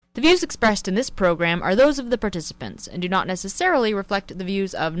The views expressed in this program are those of the participants and do not necessarily reflect the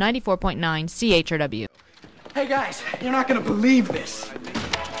views of 94.9 CHRW. Hey guys, you're not gonna believe this.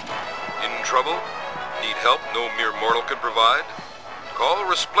 In trouble? Need help no mere mortal could provide? Call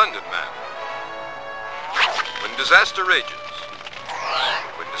Resplendent Man. When disaster rages,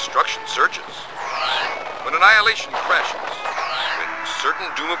 when destruction surges, when annihilation crashes, when certain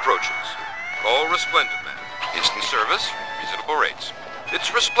doom approaches, call Resplendent Man. Instant service, reasonable rates.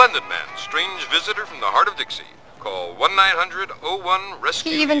 It's Resplendent Man, strange visitor from the heart of Dixie. Call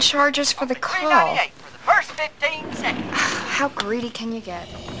 1-900-01-RESCUE. He even charges for the call. $3.98 for the first 15 seconds. How greedy can you get?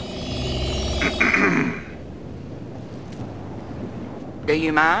 Do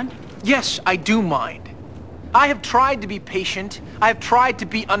you mind? Yes, I do mind. I have tried to be patient. I have tried to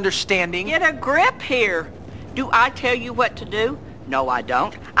be understanding. Get a grip here. Do I tell you what to do? No, I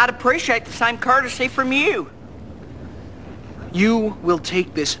don't. I'd appreciate the same courtesy from you. You will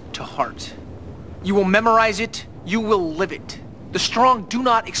take this to heart. You will memorize it. You will live it. The strong do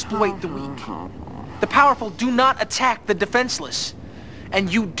not exploit the weak. The powerful do not attack the defenseless.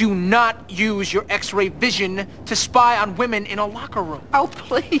 And you do not use your X-ray vision to spy on women in a locker room. Oh,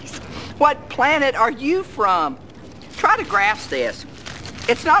 please. What planet are you from? Try to grasp this.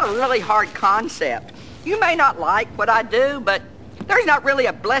 It's not a really hard concept. You may not like what I do, but there's not really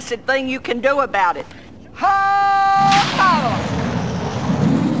a blessed thing you can do about it. Ho!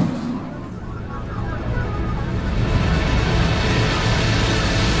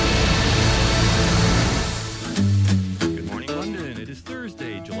 Good morning, London. It is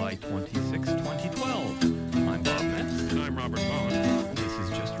Thursday, July 26, 2012. I'm Bob Metz. And I'm Robert Vaughn. This is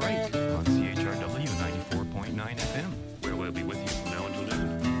Just Right on CHRW 94.9 FM. Where we'll be with you from now until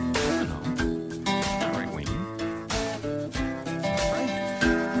noon. Hello. All right, Wayne.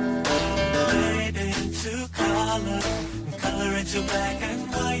 Fade into color into black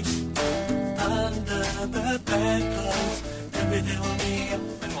and white. Under the bedclothes, everything will be.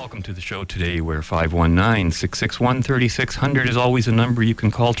 And welcome to the show today, where 519-661-3600 is always a number you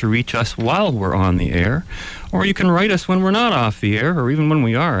can call to reach us while we're on the air. Or you can write us when we're not off the air, or even when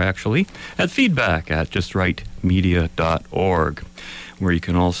we are, actually, at feedback@justrightmedia.org, where you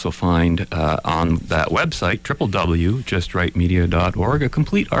can also find on that website, www.justrightmedia.org, a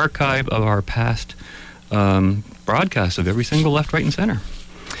complete archive of our past broadcasts of every single Left, Right, and Center.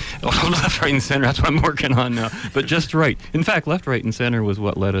 Oh, Left, Right, and Center, that's what I'm working on now. But Just Right. In fact, Left, Right, and Center was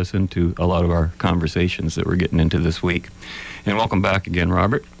what led us into a lot of our conversations that we're getting into this week. And welcome back again,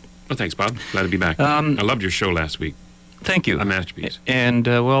 Robert. Well, thanks, Bob. Glad to be back. I loved your show last week. Thank you. A masterpiece. And,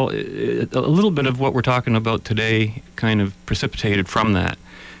 a little bit of what we're talking about today kind of precipitated from that.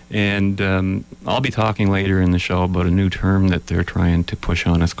 And I'll be talking later in the show about a new term that they're trying to push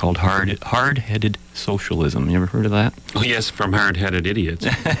on us called hard-headed socialism. You ever heard of that? Oh, yes, from hard-headed idiots.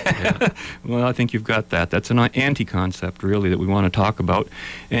 Yeah. Well, I think you've got that. That's an anti-concept, really, that we want to talk about.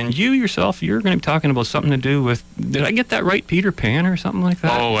 And you yourself, you're going to be talking about something to do with, did I get that right, Peter Pan or something like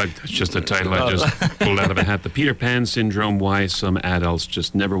that? Oh, it's just a title I just pulled out of a hat. The Peter Pan Syndrome, Why Some Adults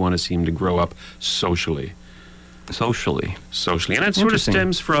Just Never Want to Seem to Grow Up Socially. Socially. And that sort of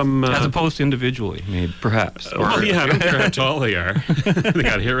stems from... as opposed to individually, maybe, perhaps. Well, yeah, I don't care how tall they are. They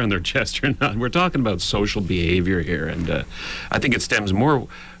got hair on their chest or not. We're talking about social behavior here, and I think it stems more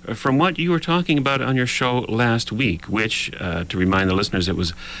from what you were talking about on your show last week, which, to remind the listeners, it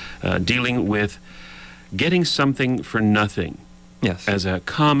was dealing with getting something for nothing. Yes. As a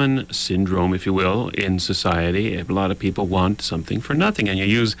common syndrome, if you will, in society. A lot of people want something for nothing, and you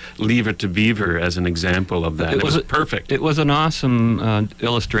use Leave It to Beaver as an example of that. It was perfect. It was an awesome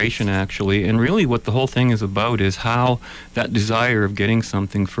illustration, actually, and really what the whole thing is about is how that desire of getting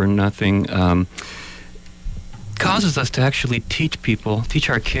something for nothing causes us to actually teach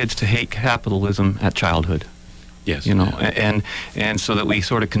our kids to hate capitalism at childhood. Yes. You know, and so that we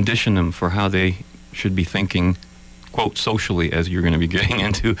sort of condition them for how they should be thinking, quote, socially, as you're going to be getting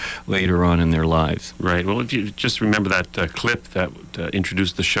into later on in their lives. Right. Well, if you just remember that clip that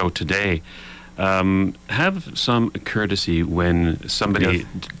introduced the show today, have some courtesy when somebody,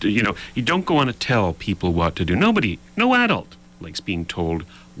 you don't go on to tell people what to do. No adult likes being told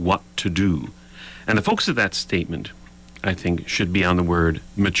what to do. And the focus of that statement, I think, should be on the word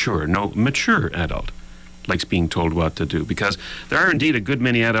mature. No mature adult likes being told what to do, because there are indeed a good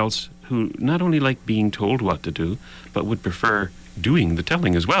many adults who not only like being told what to do, but would prefer doing the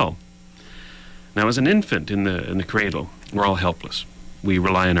telling as well. Now, as an infant in the cradle, we're all helpless. We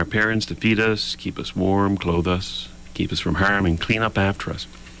rely on our parents to feed us, keep us warm, clothe us, keep us from harm, and clean up after us.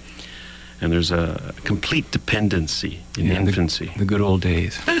 And there's a complete dependency in infancy. The good old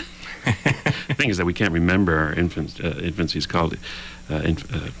days. The thing is that we can't remember our infancy. Is called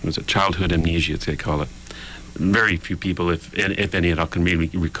was it childhood amnesia? They call it. Very few people, if any at all, can really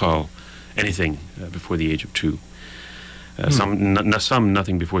recall anything before the age of 2. Some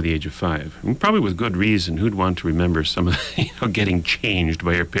nothing before the age of 5. And probably with good reason. Who'd want to remember some of getting changed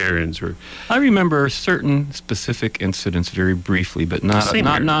by your parents? Or I remember certain specific incidents very briefly, but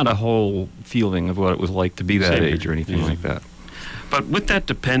not a whole feeling of what it was like to be that Same age here. or anything like that. But with that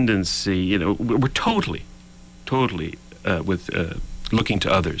dependency, we're totally with looking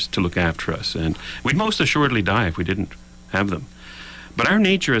to others to look after us, and we'd most assuredly die if we didn't have them. But our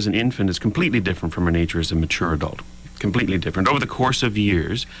nature as an infant is completely different from our nature as a mature adult. Completely different. Over the course of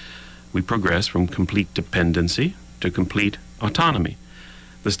years, we progress from complete dependency to complete autonomy.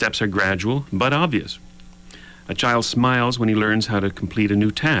 The steps are gradual but obvious. A child smiles when he learns how to complete a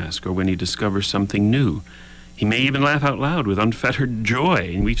new task or when he discovers something new. He may even laugh out loud with unfettered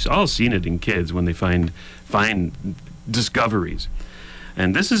joy, and we've all seen it in kids when they find discoveries.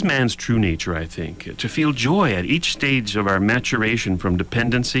 And this is man's true nature, I think, to feel joy at each stage of our maturation from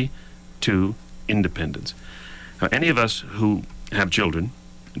dependency to independence. Now, any of us who have children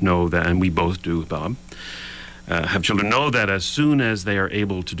know that, and we both do, Bob, have children know that as soon as they are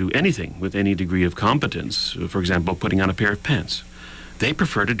able to do anything with any degree of competence, for example, putting on a pair of pants, they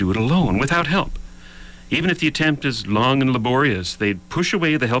prefer to do it alone, without help. Even if the attempt is long and laborious, they'd push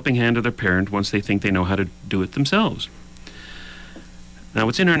away the helping hand of their parent once they think they know how to do it themselves. Now,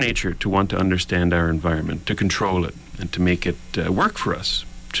 it's in our nature to want to understand our environment, to control it, and to make it work for us,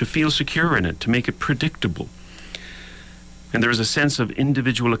 to feel secure in it, to make it predictable. And there is a sense of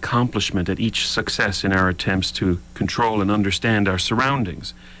individual accomplishment at each success in our attempts to control and understand our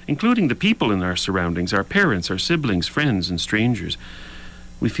surroundings, including the people in our surroundings, our parents, our siblings, friends, and strangers.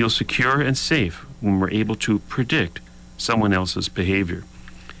 We feel secure and safe when we're able to predict someone else's behavior.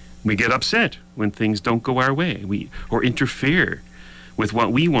 We get upset when things don't go our way, or interfere with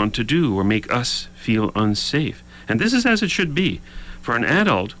what we want to do or make us feel unsafe. And this is as it should be for an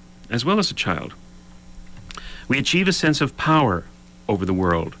adult as well as a child. We achieve a sense of power over the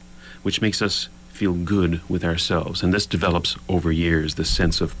world, which makes us feel good with ourselves. And this develops over years, this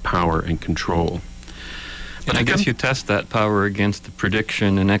sense of power and control. But I guess you test that power against the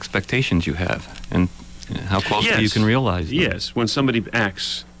prediction and expectations you have, and how closely you can realize them. Yes, when somebody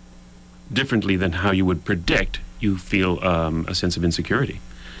acts differently than how you would predict, you feel a sense of insecurity.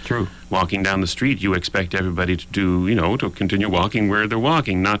 True. Walking down the street, you expect everybody to to continue walking where they're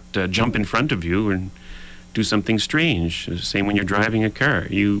walking, not jump in front of you and do something strange. Same when you're driving a car.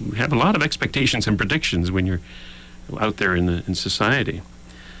 You have a lot of expectations and predictions when you're out there in society.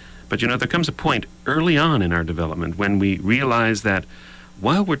 But there comes a point early on in our development when we realize that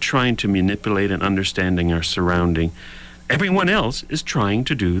while we're trying to manipulate and understanding our surrounding, everyone else is trying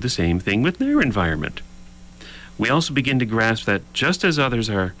to do the same thing with their environment. We also begin to grasp that just as others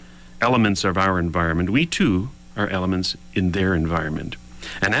are elements of our environment, we too are elements in their environment.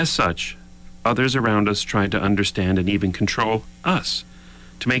 And as such, others around us try to understand and even control us,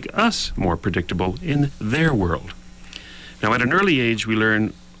 to make us more predictable in their world. Now, at an early age, we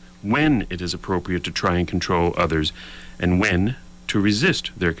learn when it is appropriate to try and control others and when to resist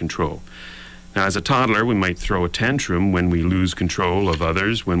their control. Now, as a toddler, we might throw a tantrum when we lose control of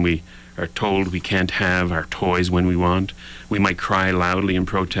others, when we are told we can't have our toys when we want. We might cry loudly in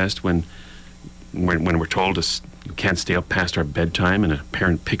protest when we're told we can't stay up past our bedtime and a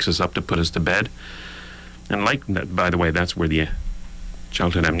parent picks us up to put us to bed. And by the way, that's where the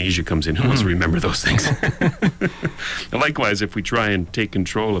childhood amnesia comes in. Who wants to remember those things? Likewise, if we try and take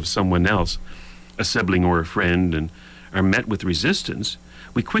control of someone else, a sibling or a friend, and are met with resistance,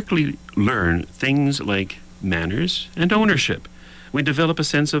 we quickly learn things like manners and ownership. We develop a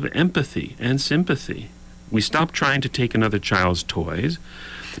sense of empathy and sympathy. We stop trying to take another child's toys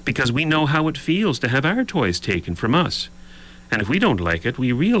because we know how it feels to have our toys taken from us. And if we don't like it,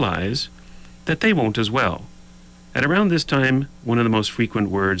 we realize that they won't as well. At around this time, one of the most frequent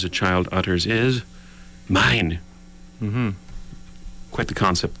words a child utters is, mine. Quite the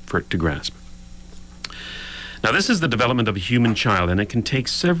concept for it to grasp. Now, this is the development of a human child, and it can take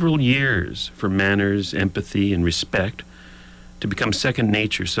several years for manners, empathy, and respect to become second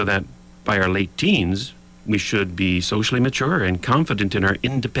nature, so that by our late teens, we should be socially mature and confident in our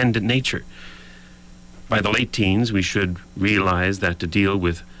independent nature. By the late teens, we should realize that to deal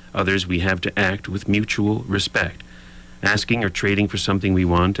with others, we have to act with mutual respect, asking or trading for something we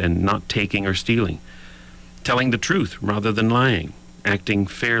want and not taking or stealing, telling the truth rather than lying, acting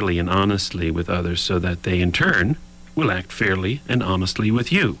fairly and honestly with others so that they, in turn, will act fairly and honestly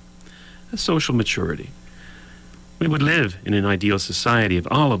with you. That's social maturity. We would live in an ideal society if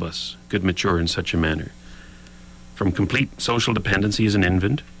all of us could mature in such a manner. From complete social dependency as an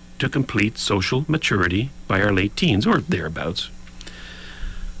infant to complete social maturity by our late teens or thereabouts.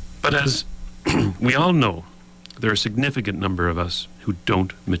 But as we all know, there are a significant number of us who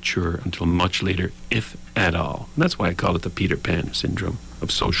don't mature until much later, if at all. And that's why I call it the Peter Pan syndrome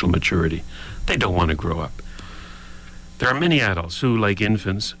of social maturity. They don't want to grow up. There are many adults who, like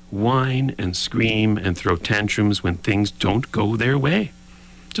infants, whine and scream and throw tantrums when things don't go their way.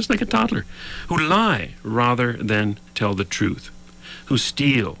 Just like a toddler, who lie rather than tell the truth, who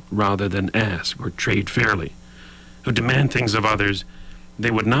steal rather than ask or trade fairly, who demand things of others they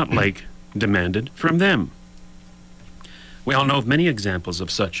would not like demanded from them. We all know of many examples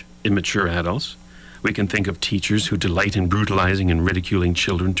of such immature adults. We can think of teachers who delight in brutalizing and ridiculing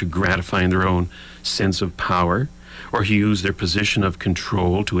children to gratify their own sense of power, or who use their position of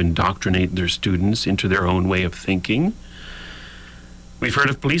control to indoctrinate their students into their own way of thinking. We've heard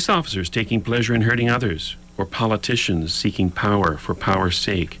of police officers taking pleasure in hurting others, or politicians seeking power for power's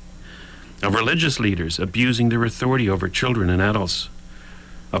sake, of religious leaders abusing their authority over children and adults,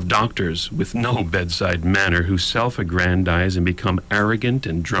 of doctors with no bedside manner who self-aggrandize and become arrogant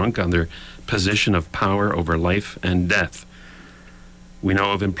and drunk on their position of power over life and death. We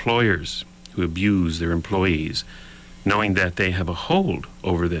know of employers who abuse their employees, knowing that they have a hold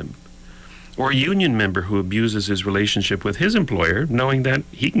over them, or a union member who abuses his relationship with his employer, knowing that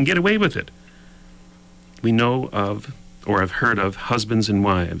he can get away with it. We know of, or have heard of, husbands and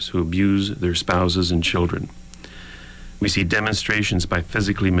wives who abuse their spouses and children. We see demonstrations by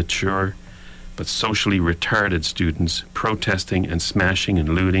physically mature but socially retarded students protesting and smashing and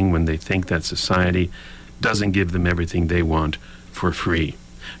looting when they think that society doesn't give them everything they want for free.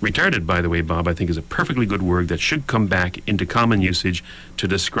 Retarded, by the way, Bob, I think is a perfectly good word that should come back into common usage to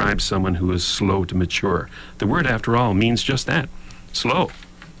describe someone who is slow to mature. The word, after all, means just that, slow.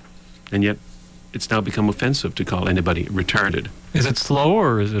 And yet, it's now become offensive to call anybody retarded. Is it slow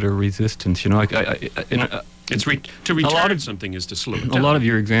or is it a resistance? You know, to retard something is to slow it down. A lot of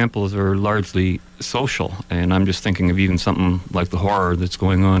your examples are largely social, and I'm just thinking of even something like the horror that's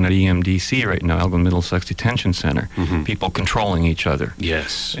going on at EMDC right now, Elgin Middlesex Detention Center. Mm-hmm. People controlling each other.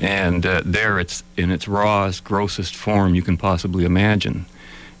 Yes. And there it's in its rawest, grossest form you can possibly imagine.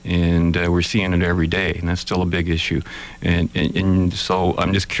 And we're seeing it every day, and that's still a big issue. And so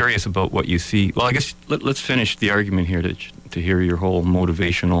I'm just curious about what you see. Well, I guess let's finish the argument here to hear your whole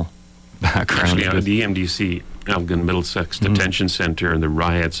motivational background. Actually, the EMDC, Elgin Middlesex Detention Center, and the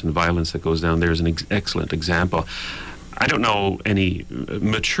riots and violence that goes down there is an excellent example. I don't know any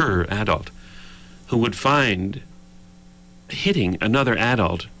mature adult who would find hitting another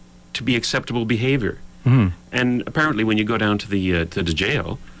adult to be acceptable behavior. Mm-hmm. And apparently, when you go down to the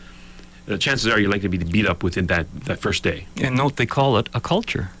jail, the chances are you're likely to be beat up within that first day. And note, they call it a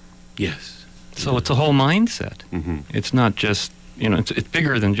culture. Yes. So it's a whole mindset. Mm-hmm. It's not just, it's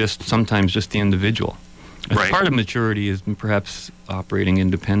bigger than sometimes just the individual. Right. Part of maturity is perhaps operating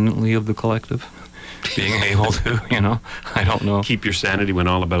independently of the collective, being able to, I don't know. Keep your sanity when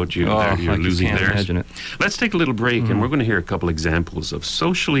all about you. Oh, you're losing can't theirs. imagine it. Let's take a little break, and we're going to hear a couple examples of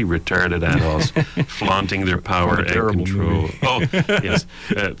socially retarded adults flaunting their power and control. Movie. Oh, yes.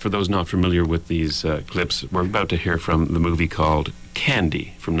 For those not familiar with these clips, we're about to hear from the movie called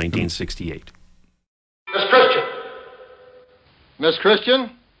Candy from 1968. Miss Christian. Miss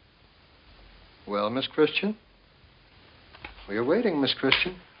Christian? Well, Miss Christian? We're waiting, Miss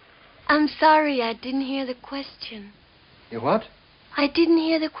Christian. I'm sorry, I didn't hear the question. You what? I didn't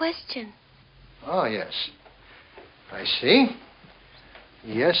hear the question. Oh, yes. I see.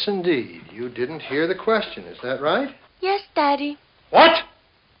 Yes, indeed. You didn't hear the question. Is that right? Yes, Daddy. What?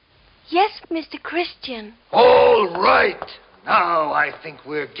 Yes, Mr. Christian. All right. Now I think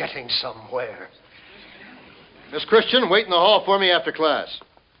we're getting somewhere. Miss Christian, wait in the hall for me after class.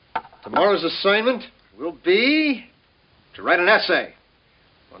 Tomorrow's assignment will be to write an essay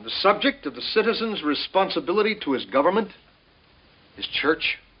on the subject of the citizen's responsibility to his government, his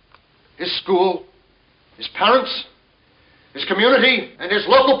church, his school, his parents, his community, and his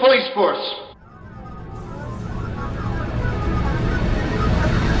local police force.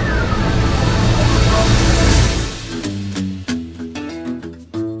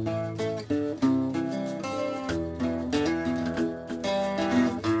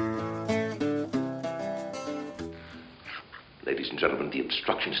 Ladies and gentlemen, the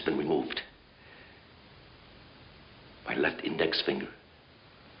obstruction has been removed. My left index finger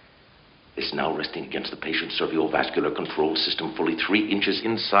is now resting against the patient's cerebrovascular control system, fully 3 inches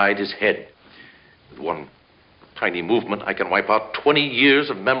inside his head. With one tiny movement, I can wipe out 20 years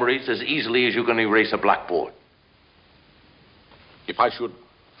of memories as easily as you can erase a blackboard. if I should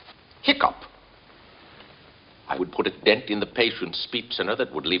hiccup, I would put a dent in the patient's speech center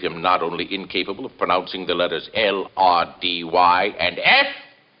that would leave him not only incapable of pronouncing the letters L, R, D, Y, and F,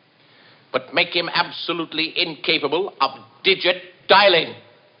 but make him absolutely incapable of digit dialing.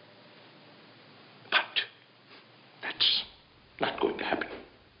 But that's not going to happen.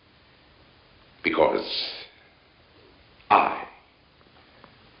 Because I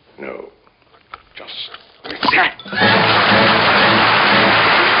know just exactly.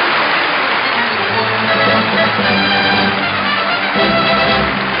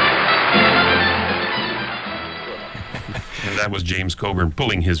 And that was James Coburn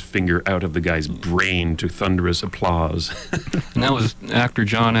pulling his finger out of the guy's brain to thunderous applause. And that was actor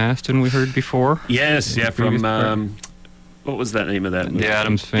John Astin we heard before. Yes, yeah, from what was that name of that movie? The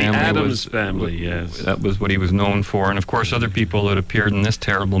Addams Family. The Addams Family, yes. That was what he was known for. And of course, other people that appeared in this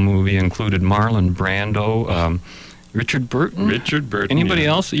terrible movie included Marlon Brando, Richard Burton. Anybody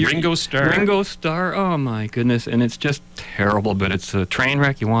else? Ringo Starr. Ringo Starr. Oh my goodness! And it's just terrible, but it's a train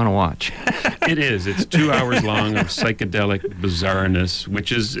wreck you want to watch. It is. It's 2 hours long of psychedelic bizarreness,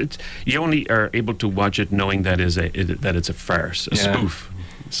 which is you only are able to watch it knowing that it's a farce, a spoof.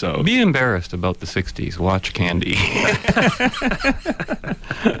 So be embarrassed about the '60s. Watch Candy.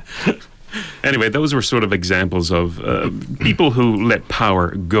 Anyway, those were sort of examples of people who let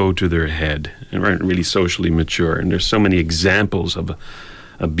power go to their head and aren't really socially mature. And there's so many examples of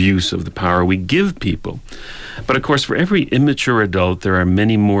abuse of the power we give people. But of course, for every immature adult, there are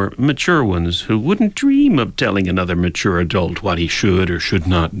many more mature ones who wouldn't dream of telling another mature adult what he should or should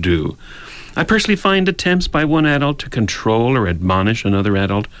not do. I personally find attempts by one adult to control or admonish another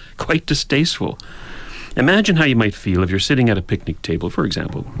adult quite distasteful. Imagine how you might feel if you're sitting at a picnic table, for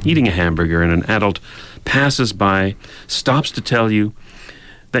example, eating a hamburger, and an adult passes by, stops to tell you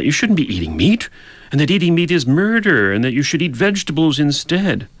that you shouldn't be eating meat, and that eating meat is murder, and that you should eat vegetables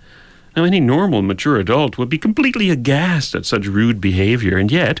instead. Now, any normal, mature adult would be completely aghast at such rude behavior, and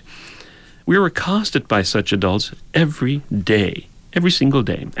yet we're accosted by such adults every day, every single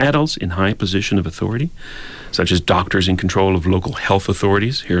day. Adults in high position of authority, such as doctors in control of local health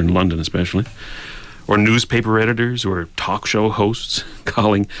authorities, here in London especially, or newspaper editors or talk show hosts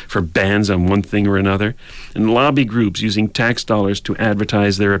calling for bans on one thing or another, and lobby groups using tax dollars to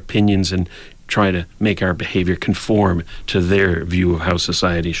advertise their opinions and try to make our behavior conform to their view of how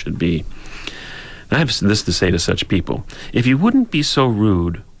society should be. I have this to say to such people. If you wouldn't be so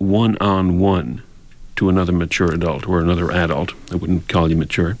rude one-on-one to another mature adult or another adult, I wouldn't call you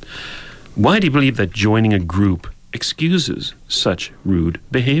mature, why do you believe that joining a group excuses such rude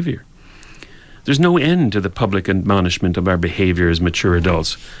behavior? There's no end to the public admonishment of our behavior as mature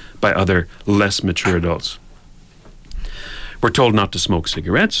adults by other less mature adults. We're told not to smoke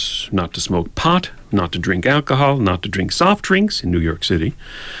cigarettes, not to smoke pot, not to drink alcohol, not to drink soft drinks in New York City.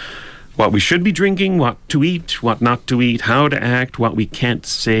 What we should be drinking, what to eat, what not to eat, how to act, what we can't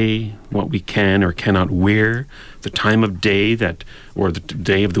say, what we can or cannot wear, the time of day or the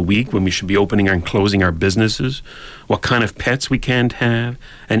day of the week when we should be opening and closing our businesses, what kind of pets we can't have,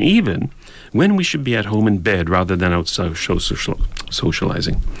 and even when we should be at home in bed rather than out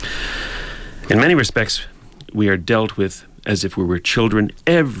socializing. In many respects, we are dealt with as if we were children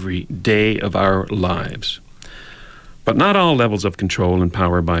every day of our lives. But not all levels of control and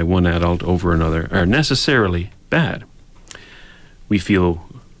power by one adult over another are necessarily bad. We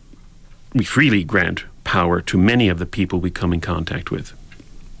freely grant power to many of the people we come in contact with.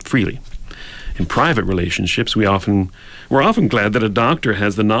 Freely. In private relationships, we're often glad that a doctor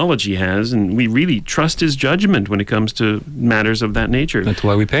has the knowledge he has, and we really trust his judgment when it comes to matters of that nature. That's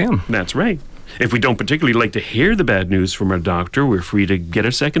why we pay him. That's right. If we don't particularly like to hear the bad news from our doctor, we're free to get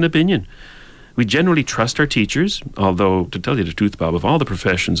a second opinion. We generally trust our teachers, although, to tell you the truth, Bob, of all the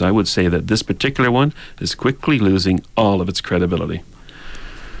professions, I would say that this particular one is quickly losing all of its credibility.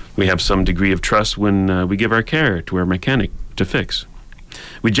 We have some degree of trust when we give our care to our mechanic to fix.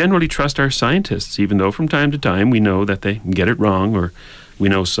 We generally trust our scientists, even though from time to time we know that they get it wrong, or we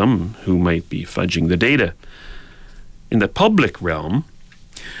know some who might be fudging the data. In the public realm,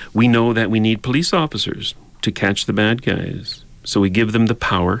 we know that we need police officers to catch the bad guys, so we give them the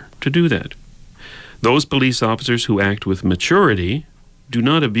power to do that. Those police officers who act with maturity do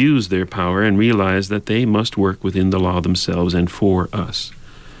not abuse their power and realize that they must work within the law themselves and for us.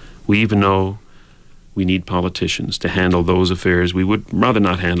 We even know we need politicians to handle those affairs we would rather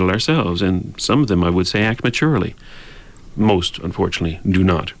not handle ourselves, and some of them, I would say, act maturely. Most, unfortunately, do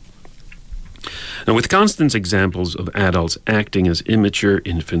not. Now, with constant examples of adults acting as immature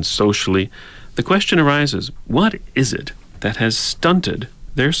infants socially, the question arises, what is it that has stunted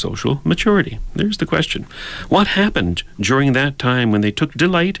their social maturity? There's the question. What happened during that time when they took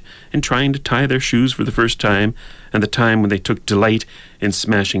delight in trying to tie their shoes for the first time and the time when they took delight in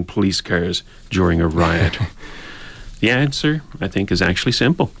smashing police cars during a riot? The answer, I think, is actually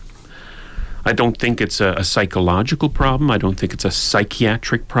simple. I don't think it's a psychological problem. I don't think it's a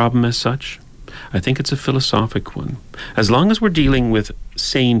psychiatric problem as such. I think it's a philosophic one. As long as we're dealing with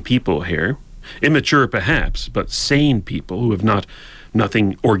sane people here, immature perhaps, but sane people who have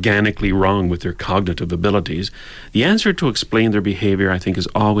nothing organically wrong with their cognitive abilities, the answer to explain their behavior, I think, is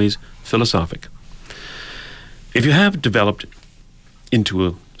always philosophic. If you have developed into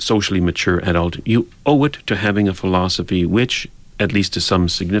a socially mature adult, you owe it to having a philosophy which, at least to some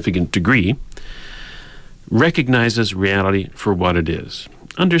significant degree, recognizes reality for what it is,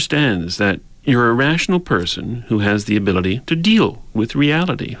 understands that you're a rational person who has the ability to deal with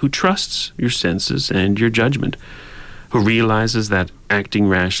reality, who trusts your senses and your judgment, who realizes that acting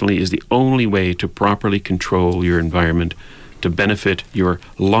rationally is the only way to properly control your environment to benefit your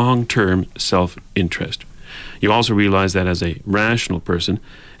long-term self-interest. You also realize that as a rational person,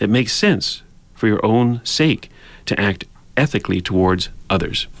 it makes sense for your own sake to act ethically towards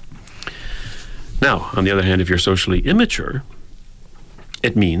others. Now, on the other hand, if you're socially immature,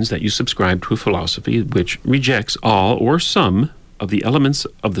 it means that you subscribe to a philosophy which rejects all or some of the elements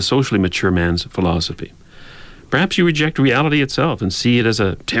of the socially mature man's philosophy. Perhaps you reject reality itself and see it as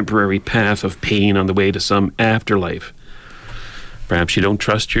a temporary path of pain on the way to some afterlife. Perhaps you don't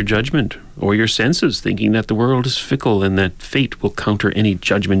trust your judgment or your senses, thinking that the world is fickle and that fate will counter any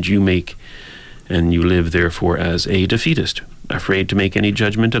judgment you make, and you live, therefore, as a defeatist, afraid to make any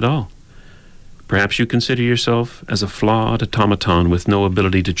judgment at all. Perhaps you consider yourself as a flawed automaton with no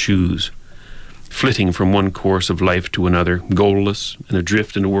ability to choose, flitting from one course of life to another, goalless and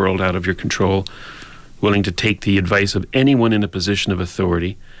adrift in a world out of your control, willing to take the advice of anyone in a position of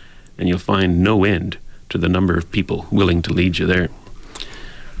authority, and you'll find no end to the number of people willing to lead you there.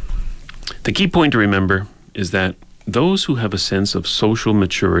 The key point to remember is that those who have a sense of social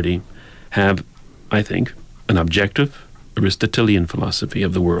maturity have, I think, an objective Aristotelian philosophy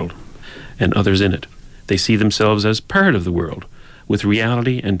of the world and others in it. They see themselves as part of the world, with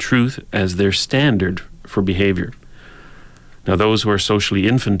reality and truth as their standard for behavior. Now, those who are socially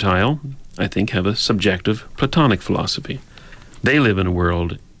infantile, I think, have a subjective Platonic philosophy. They live in a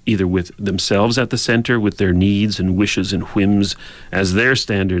world either with themselves at the center, with their needs and wishes and whims as their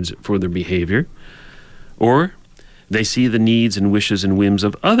standards for their behavior, or they see the needs and wishes and whims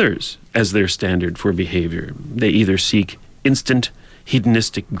of others as their standard for behavior. They either seek instant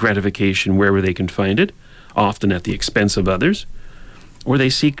hedonistic gratification wherever they can find it, often at the expense of others, or they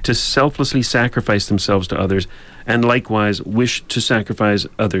seek to selflessly sacrifice themselves to others and likewise wish to sacrifice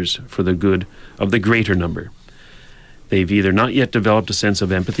others for the good of the greater number. They've either not yet developed a sense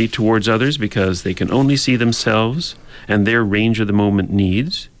of empathy towards others because they can only see themselves and their range of the moment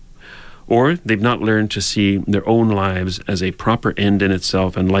needs, or they've not learned to see their own lives as a proper end in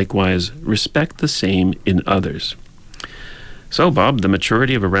itself and likewise respect the same in others. So, Bob, the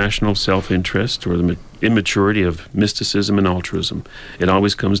maturity of a rational self-interest or the immaturity of mysticism and altruism, it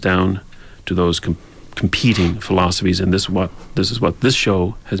always comes down to those competing philosophies, and this is what this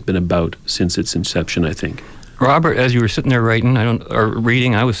show has been about since its inception, I think. Robert, as you were sitting there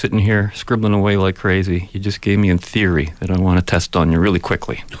reading, I was sitting here scribbling away like crazy. You just gave me a theory that I want to test on you really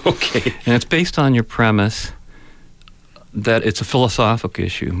quickly. Okay. And it's based on your premise that it's a philosophical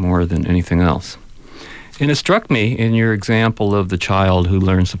issue more than anything else. And it struck me in your example of the child who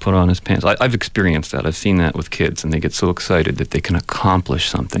learns to put on his pants. I've experienced that. I've seen that with kids, and they get so excited that they can accomplish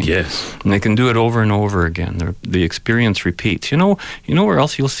something. Yes. And they can do it over and over again. The experience repeats. You know where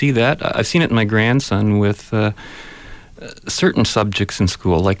else you'll see that? I've seen it in my grandson with certain subjects in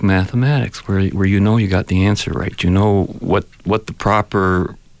school, like mathematics, where you got the answer right. You know what the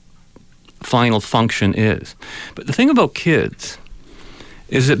proper final function is. But the thing about kids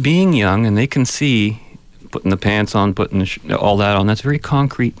is that being young, and they can see putting the pants on, putting all that on, that's very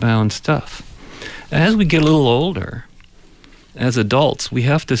concrete bound stuff. As we get a little older, as adults, we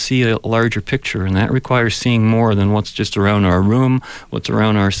have to see a larger picture, and that requires seeing more than what's just around our room, what's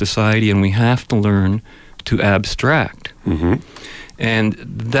around our society, and we have to learn to abstract. Mm-hmm. And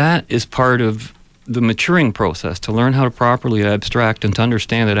that is part of the maturing process, to learn how to properly abstract and to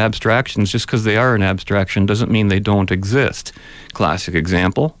understand that abstractions, just because they are an abstraction, doesn't mean they don't exist. Classic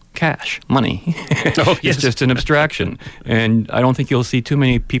example, cash, money. Oh, yes. It's just an abstraction. And I don't think you'll see too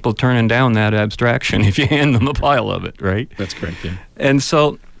many people turning down that abstraction if you hand them a pile of it, right? That's correct, yeah. And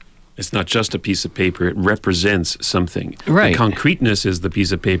so it's not just a piece of paper, it represents something. Right. The concreteness is the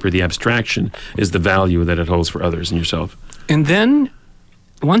piece of paper, the abstraction is the value that it holds for others and yourself. And then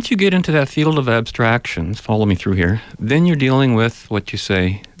once you get into that field of abstractions, follow me through here, then you're dealing with what you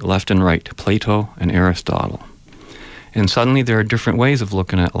say left and right, Plato and Aristotle. And suddenly there are different ways of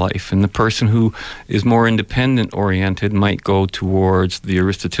looking at life. And the person who is more independent-oriented might go towards the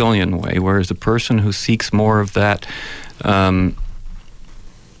Aristotelian way, whereas the person who seeks more of that, I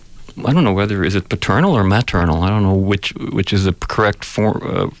don't know whether, is it paternal or maternal? I don't know which is the correct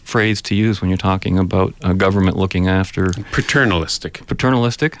phrase to use when you're talking about a government looking after... Paternalistic.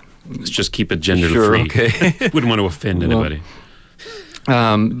 Paternalistic? Let's just keep it gender-free. Sure, okay. Wouldn't want to offend anybody.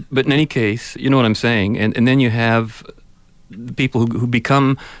 But in any case, you know what I'm saying. And then you have people who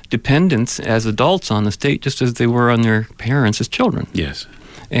become dependents as adults on the state just as they were on their parents as children. Yes.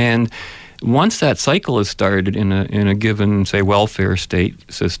 And once that cycle is started in a given, say, welfare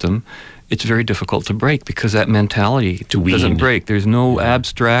state system, it's very difficult to break because that mentality doesn't break. There's no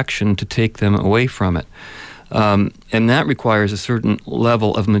abstraction to take them away from it. And that requires a certain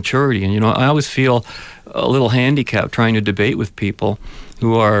level of maturity. And, you know, I always feel a little handicapped trying to debate with people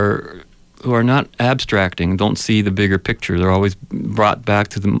who are not abstracting, don't see the bigger picture. They're always brought back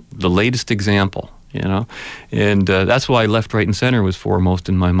to the latest example, you know. And that's why left, right, and center was foremost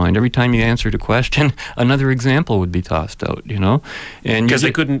in my mind. Every time you answered a question, another example would be tossed out, you know. And because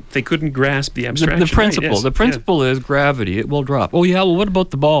they couldn't grasp the abstraction. The principle. Right? Yes. The principle is gravity. It will drop. Oh, yeah, well, what about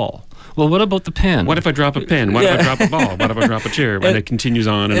the ball? Well, what about the pen? What if I drop a pen? What if I drop a ball? What if I drop a chair? And it continues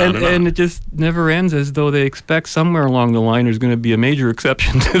on and on and on. And it just never ends, as though they expect somewhere along the line there's going to be a major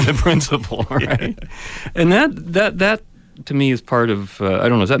exception to the principle, right? Yeah. And that to me is part of, I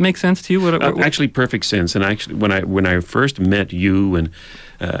don't know, does that make sense to you? Actually, perfect sense. And actually, when I first met you and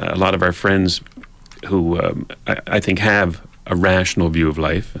a lot of our friends who I think have a rational view of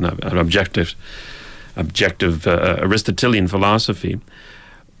life and an objective Aristotelian philosophy,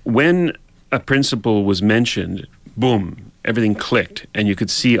 when a principle was mentioned, boom, everything clicked, and you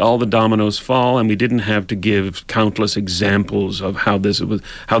could see all the dominoes fall, and we didn't have to give countless examples of how this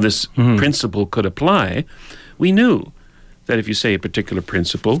principle could apply. We knew that if you say a particular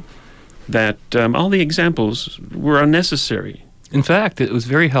principle, that all the examples were unnecessary. In fact, it was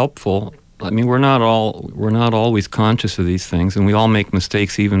very helpful. I mean, we're not always conscious of these things, and we all make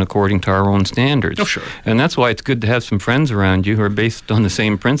mistakes even according to our own standards. Oh, sure. And that's why it's good to have some friends around you who are based on the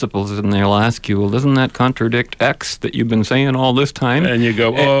same principles, and they'll ask you, well, doesn't that contradict X that you've been saying all this time? And you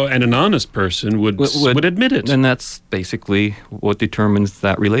go, and an honest person would admit it. And that's basically what determines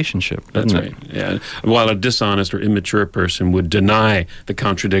that relationship. That's right. Yeah. While a dishonest or immature person would deny the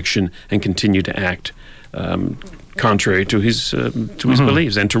contradiction and continue to act contrary to his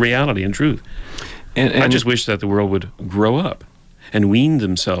beliefs and to reality and truth. And I just wish that the world would grow up and wean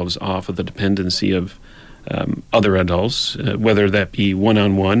themselves off of the dependency of other adults, whether that be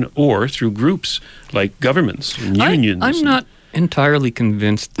one-on-one or through groups like governments and unions. I'm not entirely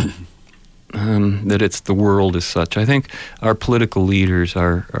convinced that it's the world as such. I think our political leaders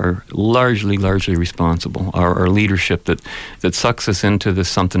are largely responsible. Our leadership that sucks us into this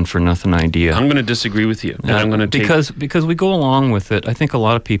something-for-nothing idea. I'm going to disagree with you. And I'm going to because we go along with it. I think a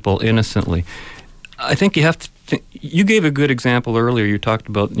lot of people innocently. I think you have to. You gave a good example earlier. You talked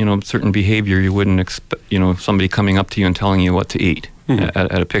about certain behavior you wouldn't expect. Somebody coming up to you and telling you what to eat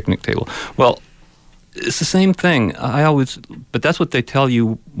at a picnic table. Well, it's the same thing. But that's what they tell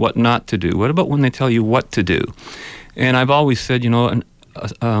you what not to do. What about when they tell you what to do? And I've always said,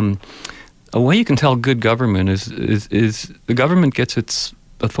 a way you can tell good government is the government gets its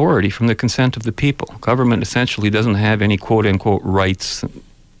authority from the consent of the people. Government essentially doesn't have any quote-unquote rights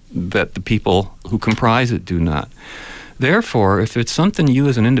that the people who comprise it do not. Therefore, if it's something you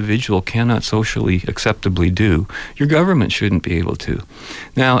as an individual cannot socially acceptably do, your government shouldn't be able to.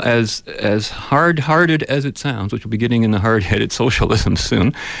 Now, as hard-hearted as it sounds, which will be getting into hard-headed socialism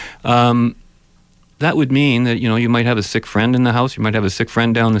soon, that would mean that you might have a sick friend in the house, you might have a sick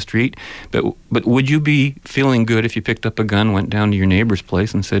friend down the street, but would you be feeling good if you picked up a gun, went down to your neighbor's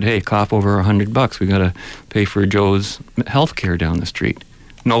place, and said, "Hey, cough over $100. We got to pay for Joe's health care down the street"?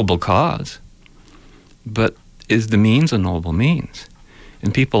 Noble cause, but is the means a noble means?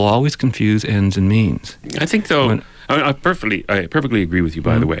 And people always confuse ends and means. I think, though, I perfectly agree with you,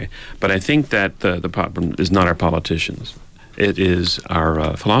 by the way, but I think that the problem is not our politicians. It is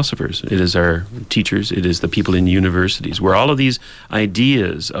our philosophers. It is our teachers. It is the people in universities, where all of these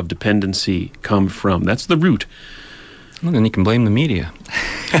ideas of dependency come from. That's the root. Well, then you can blame the media.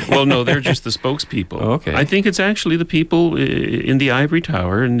 Well, no, they're just the spokespeople. Oh, okay. I think it's actually the people in the ivory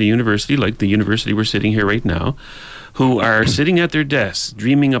tower in the university, like the university we're sitting here right now, who are sitting at their desks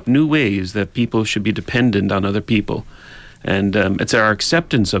dreaming up new ways that people should be dependent on other people. And it's our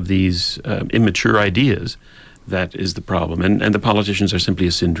acceptance of these immature ideas that is the problem, and the politicians are simply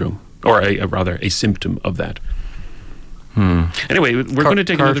a syndrome, or rather a symptom of that. Anyway, we're going to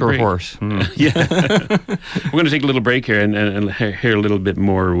take another break. Horse. Yeah, we're going to take a little break here and hear a little bit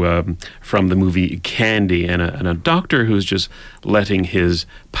more from the movie Candy, and a doctor who's just letting his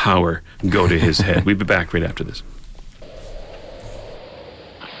power go to his head. We'll be back right after this.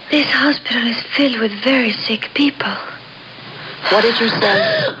 This hospital is filled with very sick people. What did you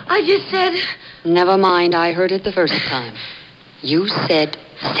say? I just said... Never mind, I heard it the first time. You said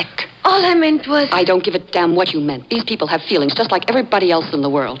sick. All I meant was... I don't give a damn what you meant. These people have feelings just like everybody else in the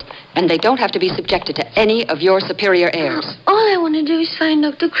world. And they don't have to be subjected to any of your superior airs. All I want to do is find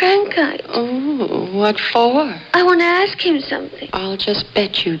Dr. Cronkite. Oh, what for? I want to ask him something. I'll just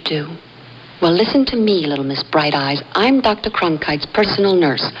bet you do. Well, listen to me, little Miss Bright Eyes. I'm Dr. Cronkite's personal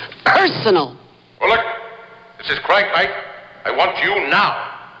nurse. Personal! Well, look, this is Cronkite. I want you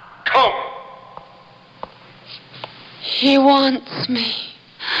now. Come. He wants me.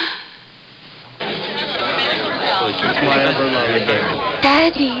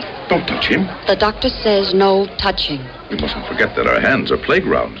 Daddy. Don't touch him. The doctor says no touching. You mustn't forget that our hands are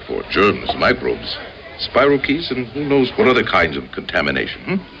playgrounds for germs, microbes, spirochetes, and who knows what other kinds of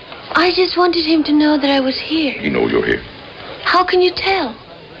contamination. I just wanted him to know that I was here. He knows you're here. How can you tell?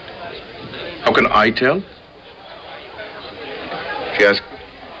 How can I tell? She asked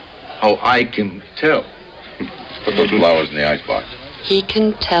how I can tell. Put those flowers in the icebox. He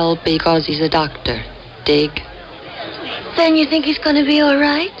can tell because he's a doctor. Dig? Then you think he's going to be all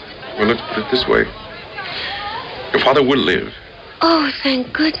right? Well, let's put it this way. Your father will live. Oh,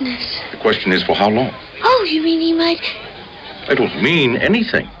 thank goodness. The question is for how long? Oh, you mean he might... I don't mean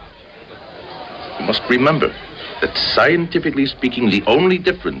anything. You must remember that scientifically speaking, the only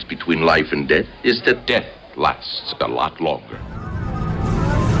difference between life and death is that Death lasts a lot longer.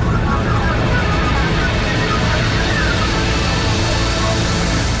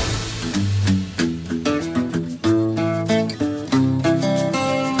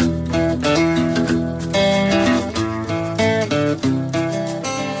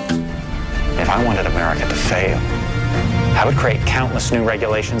 If I wanted America to fail, I would create countless new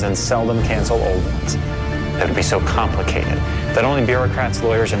regulations and seldom cancel old ones. That would be so complicated that only bureaucrats,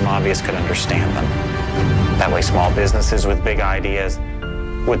 lawyers, and lobbyists could understand them. That way small businesses with big ideas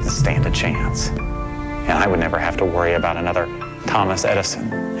wouldn't stand a chance. And I would never have to worry about another Thomas Edison,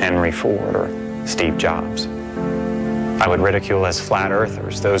 Henry Ford, or Steve Jobs. I would ridicule as flat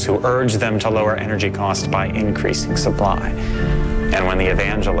earthers those who urge them to lower energy costs by increasing supply. And when the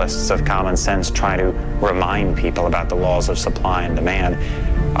evangelists of common sense try to remind people about the laws of supply and demand,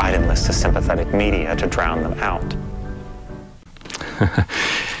 I'd enlist the sympathetic media to drown them out.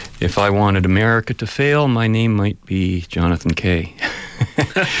 If I wanted America to fail, my name might be Jonathan Kay.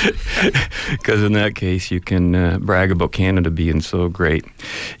 Because in that case, you can brag about Canada being so great.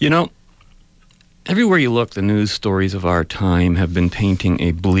 You know, everywhere you look, the news stories of our time have been painting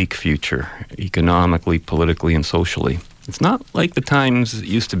a bleak future, economically, politically, and socially. It's not like the times it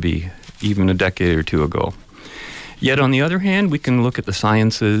used to be, even a decade or two ago. Yet, on the other hand, we can look at the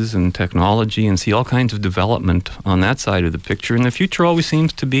sciences and technology and see all kinds of development on that side of the picture, and the future always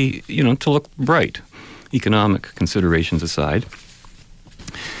seems to be, to look bright, economic considerations aside.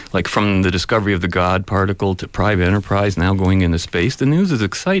 Like from the discovery of the God particle to private enterprise now going into space, the news is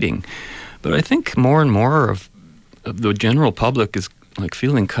exciting. But I think more and more of the general public is like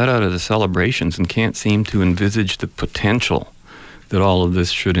feeling cut out of the celebrations and can't seem to envisage the potential that all of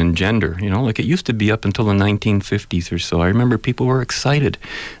this should engender. Like it used to be up until the 1950s or so. I remember people were excited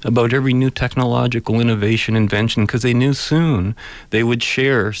about every new technological innovation, invention, because they knew soon they would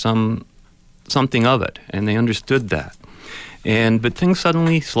share something of it, and they understood that. But things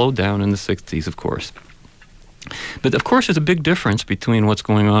suddenly slowed down in the 60s, of course. But of course, there's a big difference between what's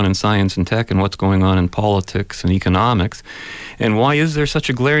going on in science and tech and what's going on in politics and economics. And why is there such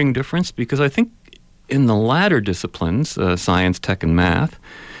a glaring difference? Because I think in the latter disciplines, science, tech, and math,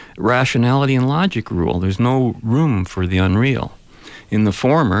 rationality and logic rule. There's no room for the unreal. In the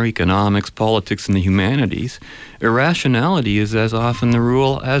former, economics, politics, and the humanities, irrationality is as often the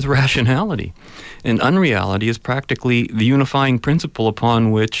rule as rationality. And unreality is practically the unifying principle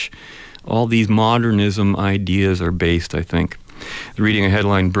upon which all these modernism ideas are based, I think. Reading a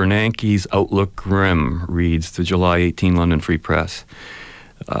headline, Bernanke's Outlook Grim, reads the July 18 London Free Press.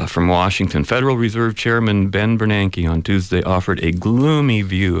 From Washington, Federal Reserve Chairman Ben Bernanke on Tuesday offered a gloomy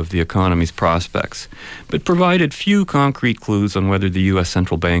view of the economy's prospects, but provided few concrete clues on whether the U.S.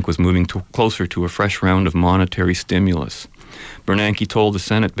 central bank was moving closer to a fresh round of monetary stimulus. Bernanke told the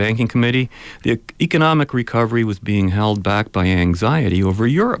Senate Banking Committee the economic recovery was being held back by anxiety over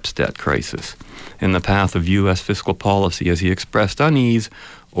Europe's debt crisis. in the path of U.S. fiscal policy as he expressed unease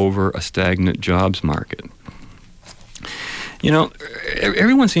over a stagnant jobs market. You know,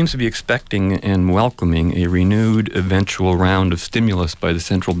 everyone seems to be expecting and welcoming a renewed eventual round of stimulus by the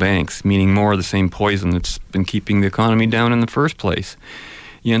central banks, meaning more of the same poison that's been keeping the economy down in the first place.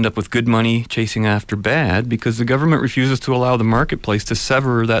 You end up with good money chasing after bad because the government refuses to allow the marketplace to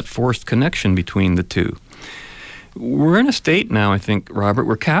sever that forced connection between the two. We're in a state now, I think, Robert,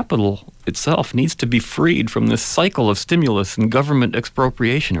 where capital itself needs to be freed from this cycle of stimulus and government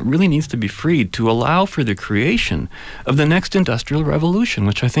expropriation. It really needs to be freed to allow for the creation of the next industrial revolution,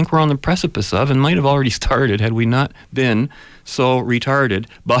 which I think we're on the precipice of and might have already started had we not been so retarded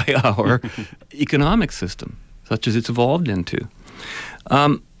by our economic system, such as it's evolved into.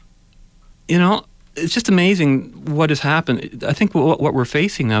 You know, it's just amazing what has happened. I think what we're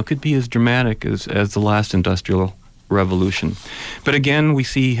facing now could be as dramatic as the last industrial revolution. But again, we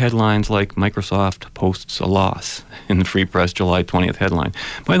see headlines like Microsoft posts a loss in the Free Press July 20th headline.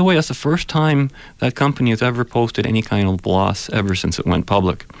 By the way, that's the first time that company has ever posted any kind of loss ever since it went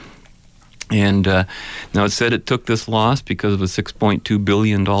public. And now it said it took this loss because of a $6.2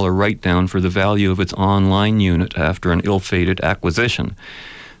 billion write-down for the value of its online unit after an ill-fated acquisition.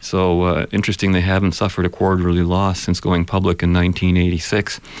 So interesting, they haven't suffered a quarterly loss since going public in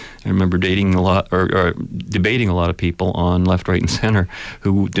 1986. I remember debating a lot of people on left, right, and center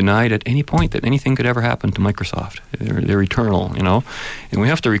who denied at any point that anything could ever happen to Microsoft. They're eternal, you know. And we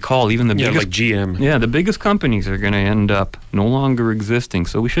have to recall even the biggest, like GM. Yeah, the biggest companies are going to end up no longer existing.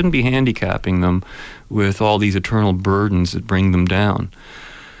 So we shouldn't be handicapping them with all these eternal burdens that bring them down.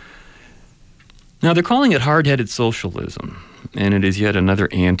 Now they're calling it hard-headed socialism. And it is yet another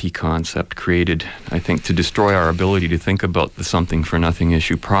anti-concept created, I think, to destroy our ability to think about the something-for-nothing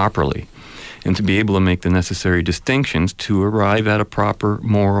issue properly and to be able to make the necessary distinctions to arrive at a proper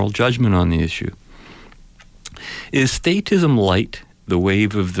moral judgment on the issue. Is statism light the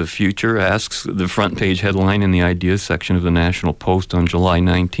wave of the future, asks the front-page headline in the Ideas section of the National Post on July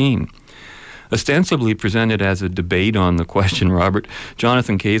 19. Ostensibly presented as a debate on the question, Robert,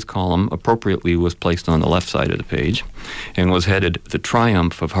 Jonathan Kay's column appropriately was placed on the left side of the page and was headed "The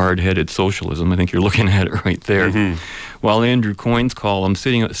Triumph of Hard-Headed Socialism." I think you're looking at it right there. Mm-hmm. While Andrew Coyne's column,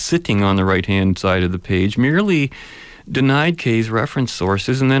 sitting on the right-hand side of the page, merely denied Kay's reference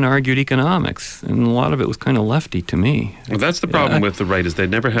sources and then argued economics. And a lot of it was kind of lefty to me. Well, that's the problem with the right, is they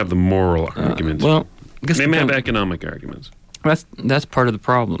never have the moral arguments. Well, I guess they may have economic arguments. That's part of the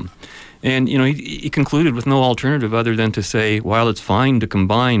problem. And, you know, he concluded with no alternative other than to say, while it's fine to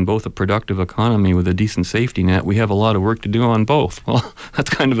combine both a productive economy with a decent safety net, we have a lot of work to do on both. Well,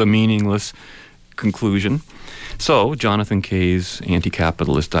 that's kind of a meaningless conclusion. So Jonathan Kay's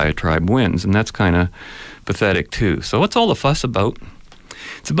anti-capitalist diatribe wins, and that's kind of pathetic too. So what's all the fuss about?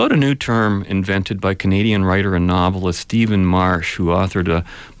 It's about a new term invented by Canadian writer and novelist Stephen Marsh, who authored a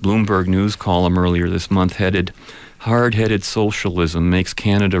Bloomberg News column earlier this month headed "Hard-Headed Socialism Makes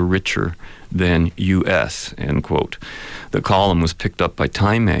Canada Richer Than U.S." end quote. The column was picked up by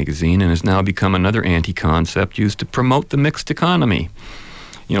Time magazine and has now become another anti-concept used to promote the mixed economy.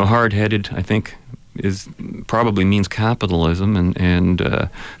 You know, hard-headed, I think, probably means capitalism, and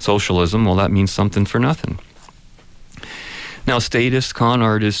socialism, well, that means something for nothing. Now, statists, con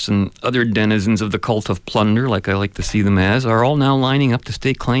artists, and other denizens of the cult of plunder, like I like to see them as, are all now lining up to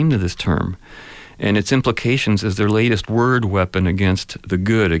stake claim to this term and its implications as their latest word weapon against the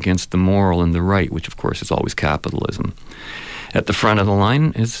good, against the moral and the right, which of course is always capitalism. At the front of the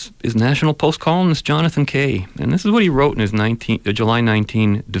line is National Post columnist Jonathan Kay, and this is what he wrote in his July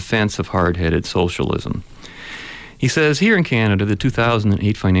 19 defense of hard-headed socialism. He says, here in Canada, the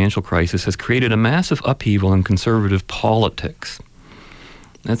 2008 financial crisis has created a massive upheaval in conservative politics.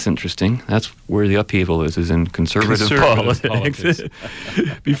 That's interesting. That's where the upheaval is in conservative politics.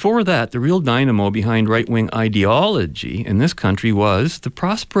 Before that, the real dynamo behind right-wing ideology in this country was the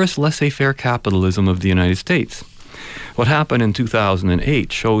prosperous laissez-faire capitalism of the United States. What happened in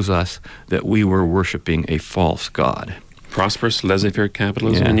 2008 shows us that we were worshiping a false god. Prosperous laissez-faire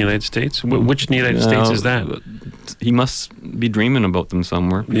capitalism in the United States? Which in the United States is that? He must be dreaming about them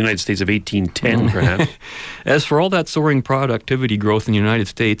somewhere. The United States of 1810, perhaps. As for all that soaring productivity growth in the United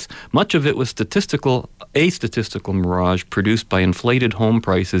States, much of it was a statistical mirage produced by inflated home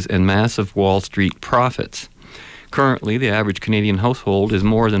prices and massive Wall Street profits. Currently, the average Canadian household is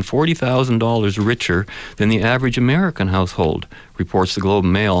more than $40,000 richer than the average American household, reports the Globe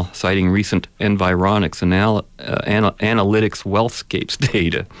and Mail, citing recent Environics Analytics Wealthscapes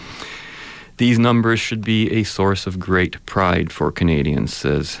data. These numbers should be a source of great pride for Canadians,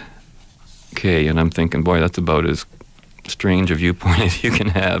 says Kay. And I'm thinking, boy, that's about as strange a viewpoint as you can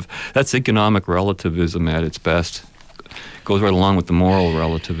have. That's economic relativism at its best. Goes right along with the moral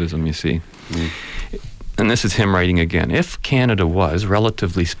relativism, you see. And this is him writing again. If Canada was,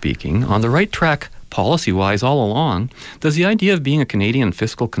 relatively speaking, on the right track policy-wise all along, does the idea of being a Canadian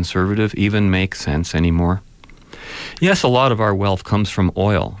fiscal conservative even make sense anymore? Yes, a lot of our wealth comes from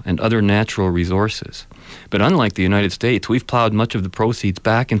oil and other natural resources. But unlike the United States, we've plowed much of the proceeds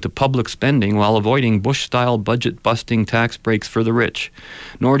back into public spending while avoiding Bush-style budget-busting tax breaks for the rich.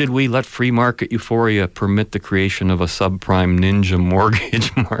 Nor did we let free market euphoria permit the creation of a subprime ninja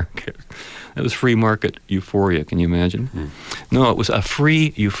mortgage market. That was free market euphoria, can you imagine? No, it was a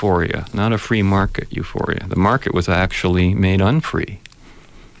free euphoria, not a free market euphoria. The market was actually made unfree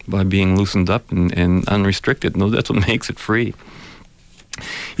by being loosened up and unrestricted. No, that's what makes it free.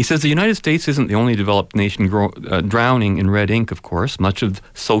 He says the United States isn't the only developed nation drowning in red ink, of course. Much of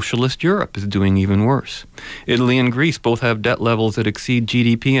socialist Europe is doing even worse. Italy and Greece both have debt levels that exceed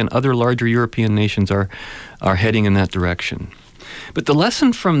GDP, and other larger European nations are heading in that direction. But the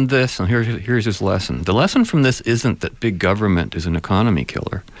lesson from this, and here's his lesson, the lesson from this isn't that big government is an economy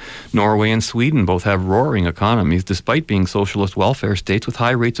killer. Norway and Sweden both have roaring economies despite being socialist welfare states with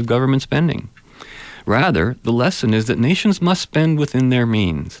high rates of government spending. Rather, the lesson is that nations must spend within their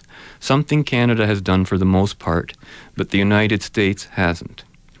means, something Canada has done for the most part, but the United States hasn't.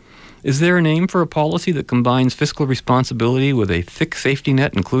 Is there a name for a policy that combines fiscal responsibility with a thick safety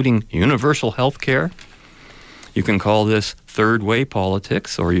net, including universal health care? You can call this third-way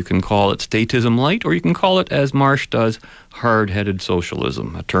politics, or you can call it statism light, or you can call it, as Marsh does, hard-headed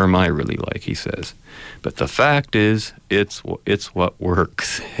socialism, a term I really like, he says. But the fact is, it's what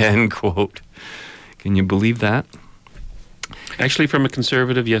works, end quote. Can you believe that? Actually, from a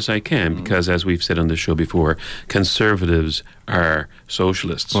conservative, yes, I can, because as we've said on this show before, conservatives are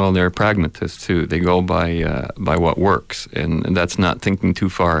socialists. Well, they're pragmatists, too. They go by what works, and that's not thinking too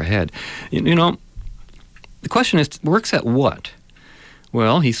far ahead. You know, the question is, works at what?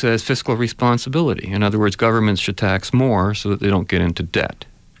 Well, he says fiscal responsibility. In other words, governments should tax more so that they don't get into debt.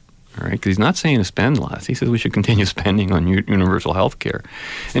 All right, because he's not saying to spend less. He says we should continue spending on universal health care.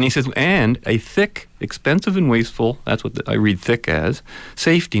 And he says, and a thick, expensive and wasteful, that's what I read thick as,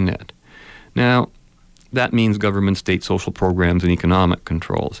 safety net. Now, that means government, state, social programs, and economic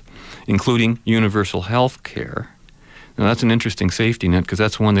controls, including universal health care. Now, that's an interesting safety net because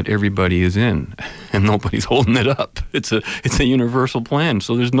that's one that everybody is in, and nobody's holding it up. It's a universal plan,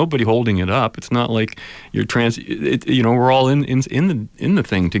 so there's nobody holding it up. It's not like you're we're all in the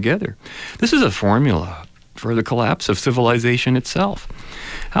thing together. This is a formula for the collapse of civilization itself.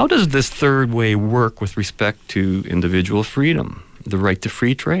 How does this third way work with respect to individual freedom, the right to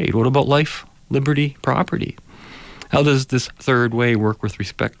free trade? What about life, liberty, property? How does this third way work with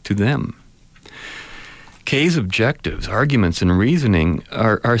respect to them? Kay's objectives, arguments, and reasoning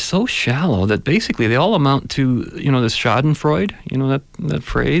are so shallow that basically they all amount to, this schadenfreude, that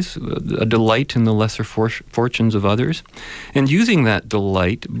phrase, a delight in the lesser fortunes of others, and using that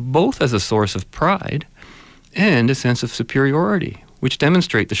delight both as a source of pride and a sense of superiority, which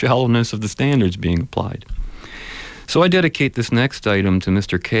demonstrate the shallowness of the standards being applied. So I dedicate this next item to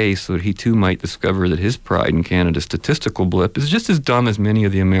Mr. Kay so that he too might discover that his pride in Canada's statistical blip is just as dumb as many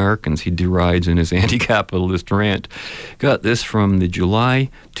of the Americans he derides in his anti-capitalist rant. Got this from the July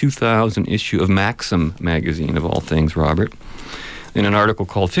 2000 issue of Maxim magazine, of all things, Robert, in an article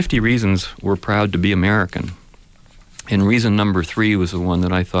called 50 Reasons We're Proud to Be American. And reason number 3 was the one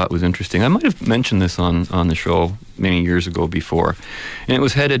that I thought was interesting. I might have mentioned this on the show many years ago before. And it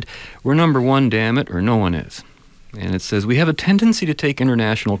was headed, "We're number one, damn it, or no one is." And it says, we have a tendency to take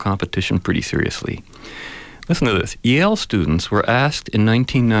international competition pretty seriously. Listen to this. Yale students were asked in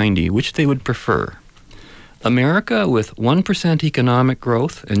 1990 which they would prefer. America with 1% economic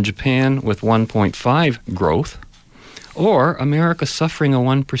growth and Japan with 1.5 growth, or America suffering a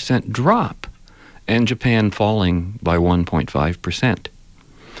 1% drop and Japan falling by 1.5%.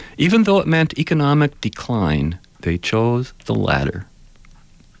 Even though it meant economic decline, they chose the latter.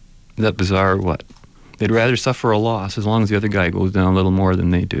 Is that bizarre or what? They'd rather suffer a loss as long as the other guy goes down a little more than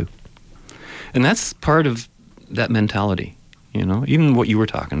they do. And that's part of that mentality, even what you were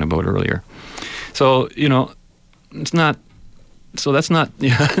talking about earlier. So, it's not, so that's not,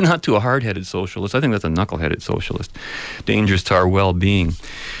 not to a hard-headed socialist. I think that's a knuckle-headed socialist. Dangerous to our well-being.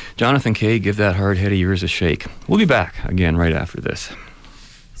 Jonathan Kay, give that hard head of yours a shake. We'll be back again right after this.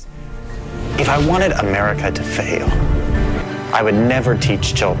 If I wanted America to fail, I would never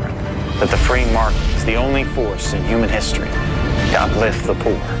teach children that the free market is the only force in human history to uplift the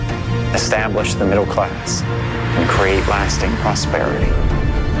poor, establish the middle class, and create lasting prosperity.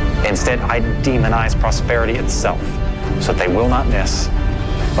 Instead, I demonize prosperity itself so that they will not miss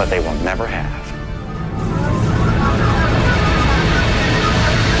what they will never have.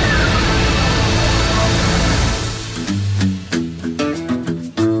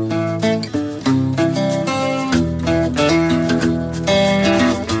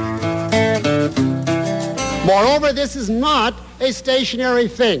 Moreover, this is not a stationary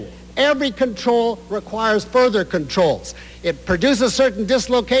thing. Every control requires further controls. It produces certain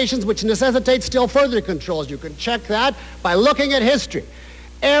dislocations which necessitate still further controls. You can check that by looking at history.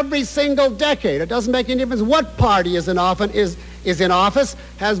 Every single decade, it doesn't make any difference what party is in office,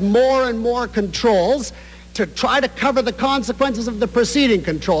 has more and more controls to try to cover the consequences of the preceding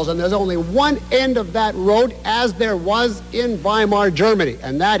controls. And there's only one end of that road, as there was in Weimar Germany,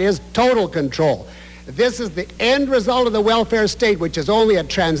 and that is total control. This is the end result of the welfare state, which is only a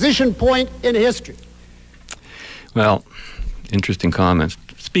transition point in history. Well, interesting comments.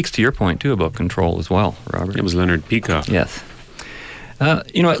 Speaks to your point, too, about control as well, Robert. It was Leonard Peacock. Yes.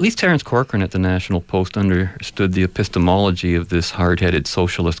 At least Terence Corcoran at the National Post understood the epistemology of this hard-headed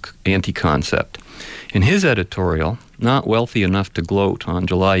socialist anti-concept. In his editorial, Not Wealthy Enough to Gloat, on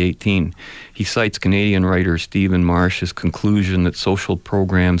July 18, he cites Canadian writer Stephen Marsh's conclusion that social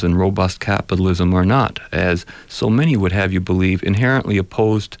programs and robust capitalism are not, as so many would have you believe, inherently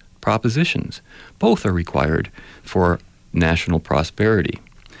opposed propositions. Both are required for national prosperity.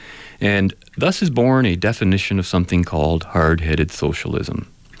 And thus is born a definition of something called hard-headed socialism.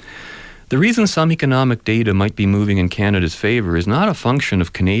 The reason some economic data might be moving in Canada's favor is not a function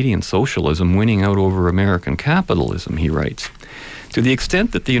of Canadian socialism winning out over American capitalism, he writes. To the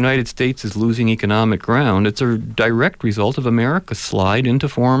extent that the United States is losing economic ground, it's a direct result of America's slide into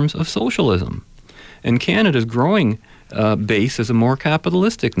forms of socialism, and Canada's growing base as a more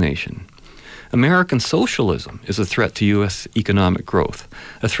capitalistic nation. American socialism is a threat to U.S. economic growth,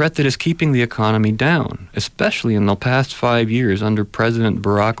 a threat that is keeping the economy down, especially in the past 5 years under President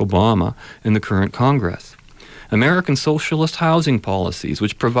Barack Obama and the current Congress. American socialist housing policies,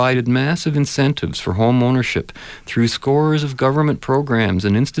 which provided massive incentives for home ownership through scores of government programs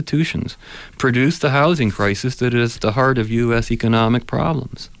and institutions, produced the housing crisis that is at the heart of U.S. economic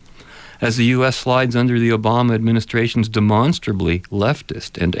problems. As the U.S. slides under the Obama administration's demonstrably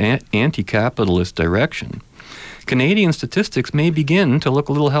leftist and anti-capitalist direction, Canadian statistics may begin to look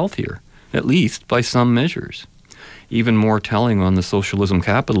a little healthier, at least by some measures. Even more telling on the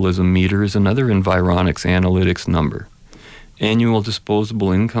socialism-capitalism meter is another Environics analytics number. Annual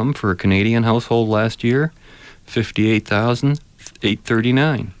disposable income for a Canadian household last year,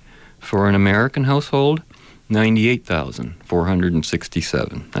 $58,839. For an American household,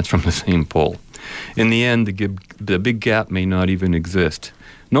 $98,467. That's from the same poll. In the end, the big gap may not even exist.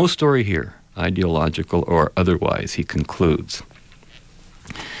 No story here, ideological or otherwise, he concludes.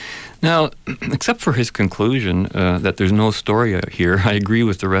 Now, except for his conclusion that there's no story here, I agree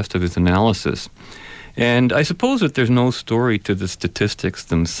with the rest of his analysis. And I suppose that there's no story to the statistics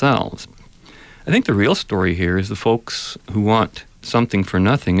themselves. I think the real story here is the folks who want something for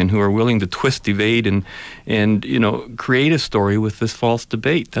nothing and who are willing to twist, evade, and create a story with this false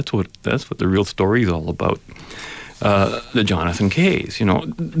debate. That's what the real story is all about. The Jonathan Kays.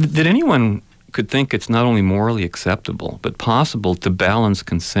 Did anyone could think it's not only morally acceptable but possible to balance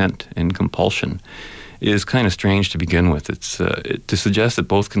consent and compulsion is kind of strange to begin with. It's to suggest that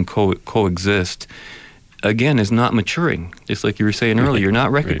both can coexist. Again, is not maturing. Just like you were saying earlier, you're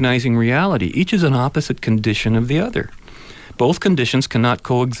not recognizing reality. Each is an opposite condition of the other. Both conditions cannot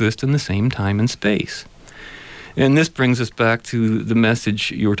coexist in the same time and space. And this brings us back to the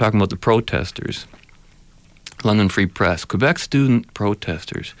message you were talking about, the protesters. London Free Press. Quebec student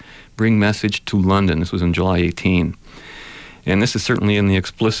protesters bring message to London. This was on July 18. And this is certainly in the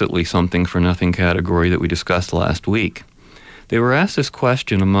explicitly something for nothing category that we discussed last week. They were asked this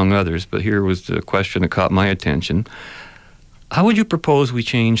question, among others, but here was the question that caught my attention. How would you propose we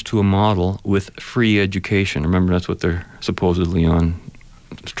change to a model with free education? Remember, that's what they're supposedly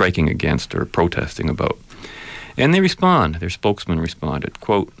striking against or protesting about. And their spokesman responded,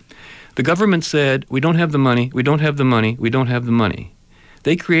 quote, "The government said, we don't have the money, we don't have the money, we don't have the money.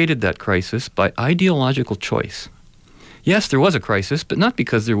 They created that crisis by ideological choice. Yes, there was a crisis, but not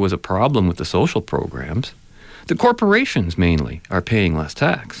because there was a problem with the social programs. The corporations, mainly, are paying less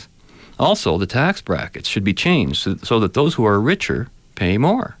tax. Also, the tax brackets should be changed so that those who are richer pay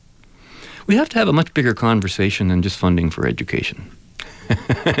more. We have to have a much bigger conversation than just funding for education."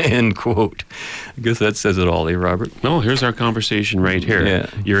 End quote. I guess that says it all, Robert? No, here's our conversation right here. Yeah.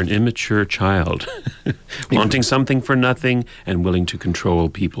 You're an immature child, wanting something for nothing and willing to control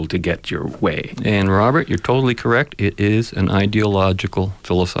people to get your way. And Robert, you're totally correct. It is an ideological,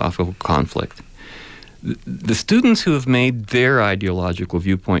 philosophical conflict. The students who have made their ideological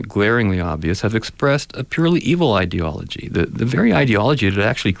viewpoint glaringly obvious have expressed a purely evil ideology, the very ideology that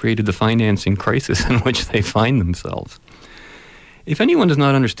actually created the financing crisis in which they find themselves. If anyone does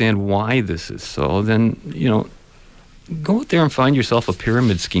not understand why this is so, then, go out there and find yourself a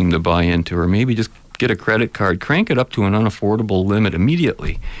pyramid scheme to buy into, or maybe just get a credit card, crank it up to an unaffordable limit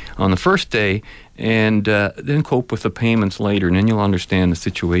immediately on the first day, and then cope with the payments later, and then you'll understand the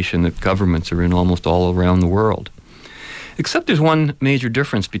situation that governments are in almost all around the world. Except there's one major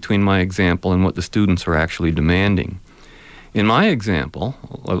difference between my example and what the students are actually demanding. In my example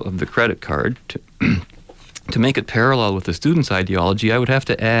of the credit card, to make it parallel with the student's ideology, I would have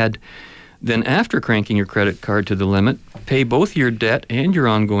to add, then after cranking your credit card to the limit, pay both your debt and your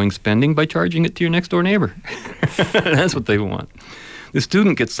ongoing spending by charging it to your next-door neighbor. That's what they want. The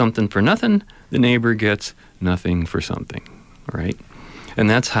student gets something for nothing, the neighbor gets nothing for something, right? And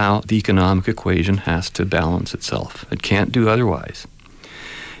that's how the economic equation has to balance itself. It can't do otherwise.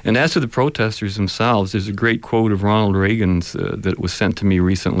 And as to the protesters themselves, there's a great quote of Ronald Reagan's that was sent to me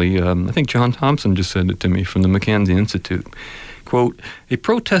recently. I think John Thompson just sent it to me from the Mackenzie Institute. Quote, "A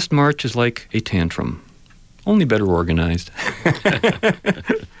protest march is like a tantrum, only better organized."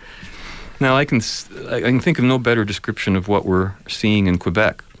 Now, I can think of no better description of what we're seeing in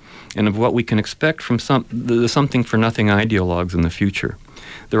Quebec and of what we can expect from the something-for-nothing ideologues in the future.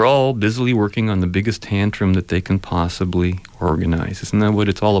 They're all busily working on the biggest tantrum that they can possibly organize. Isn't that what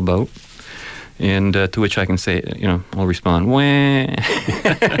it's all about? And to which I can say, I'll respond, wah.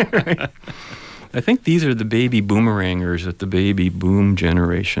 Right? I think these are the baby boomerangers that the baby boom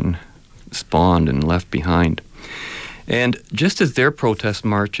generation spawned and left behind. And just as their protest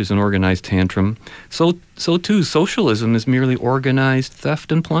march is an organized tantrum, so too socialism is merely organized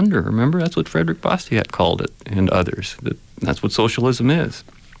theft and plunder. Remember, that's what Frederick Bastiat called it, and others. That's what socialism is.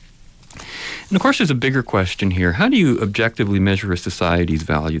 And of course, there's a bigger question here. How do you objectively measure a society's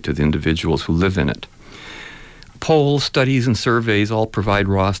value to the individuals who live in it? Polls, studies, and surveys all provide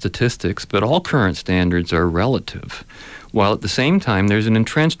raw statistics, but all current standards are relative, while at the same time there's an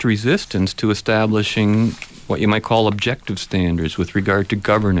entrenched resistance to establishing what you might call objective standards with regard to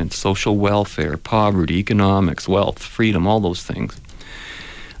governance, social welfare, poverty, economics, wealth, freedom, all those things.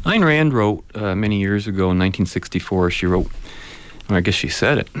 Ayn Rand wrote many years ago in 1964, she wrote, or I guess she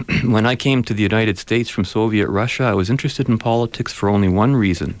said it, "When I came to the United States from Soviet Russia, I was interested in politics for only one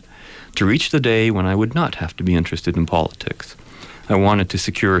reason, to reach the day when I would not have to be interested in politics. I wanted to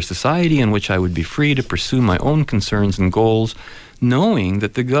secure a society in which I would be free to pursue my own concerns and goals, knowing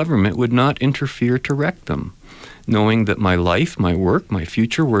that the government would not interfere to wreck them, knowing that my life, my work, my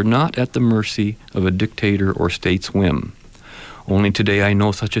future were not at the mercy of a dictator or state's whim. Only today I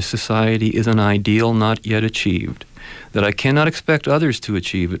know such a society is an ideal not yet achieved, that I cannot expect others to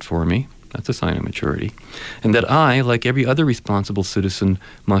achieve it for me," that's a sign of maturity, "and that I, like every other responsible citizen,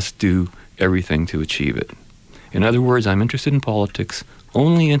 must do everything to achieve it. In other words, I'm interested in politics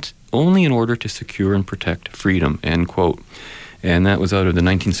only in order to secure and protect freedom," end quote. And that was out of the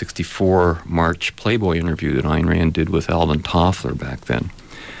 1964 March Playboy interview that Ayn Rand did with Alvin Toffler back then.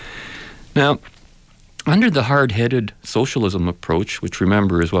 Now, under the hard-headed socialism approach, which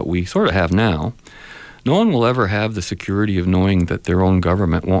remember is what we sort of have now, no one will ever have the security of knowing that their own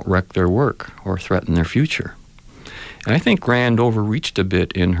government won't wreck their work or threaten their future. And I think Rand overreached a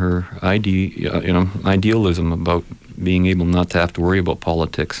bit in her idealism about being able not to have to worry about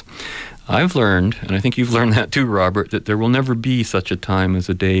politics. I've learned, and I think you've learned that too, Robert, that there will never be such a time as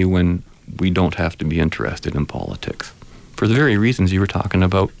a day when we don't have to be interested in politics, for the very reasons you were talking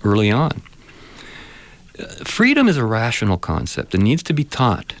about early on. Freedom is a rational concept and needs to be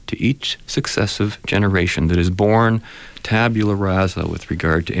taught to each successive generation that is born tabula rasa with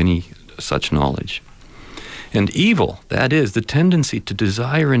regard to any such knowledge. And evil, that is, the tendency to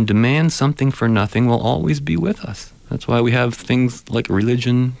desire and demand something for nothing, will always be with us. That's why we have things like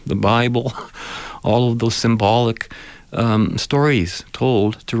religion, the Bible, all of those symbolic stories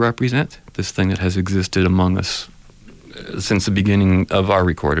told to represent this thing that has existed among us since the beginning of our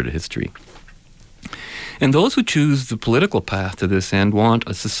recorded history. And those who choose the political path to this end want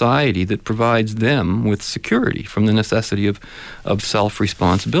a society that provides them with security from the necessity of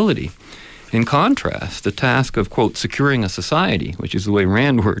self-responsibility. In contrast, the task of, quote, securing a society, which is the way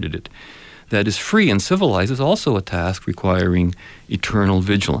Rand worded it, that is free and civilized, is also a task requiring eternal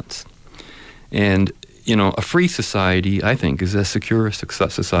vigilance. And, a free society, I think, is as secure a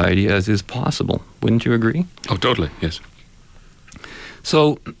society as is possible. Wouldn't you agree? Oh, totally, yes.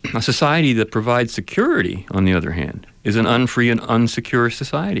 So, a society that provides security, on the other hand, is an unfree and unsecure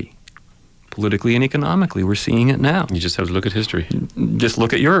society. politically and economically. We're seeing it now. You just have to look at history. Just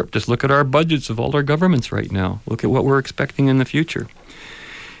look at Europe. Just look at our budgets of all our governments right now. Look at what we're expecting in the future.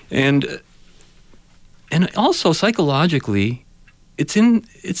 And also psychologically,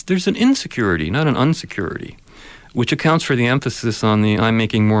 there's an insecurity, not an unsecurity, which accounts for the emphasis on the "I'm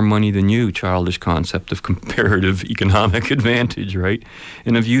making more money than you" childish concept of comparative economic advantage, right?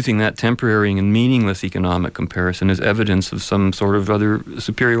 And of using that temporary and meaningless economic comparison as evidence of some sort of other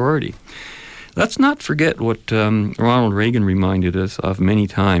superiority. Let's not forget what Ronald Reagan reminded us of many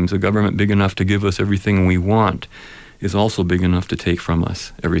times: a government big enough to give us everything we want is also big enough to take from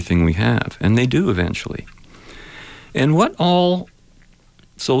us everything we have. And they do eventually. And what all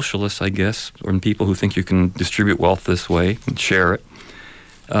socialists, I guess, or people who think you can distribute wealth this way and share it,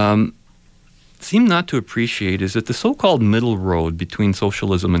 seem not to appreciate is that the so-called middle road between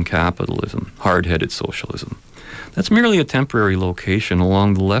socialism and capitalism, hard-headed socialism, that's merely a temporary location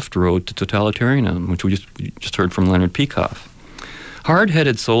along the left road to totalitarianism, which we just heard from Leonard Peikoff.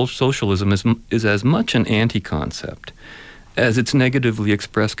 Hard-headed socialism is as much an anti-concept as its negatively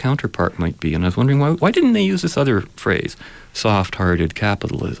expressed counterpart might be. And I was wondering, why didn't they use this other phrase, soft-hearted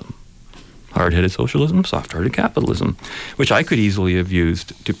capitalism? Hard-headed socialism, soft-hearted capitalism, which I could easily have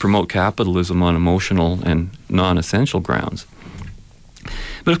used to promote capitalism on emotional and non-essential grounds.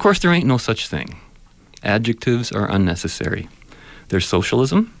 But of course, there ain't no such thing. Adjectives are unnecessary. There's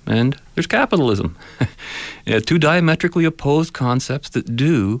socialism and there's capitalism. Two diametrically opposed concepts that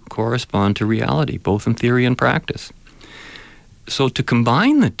do correspond to reality, both in theory and practice. So to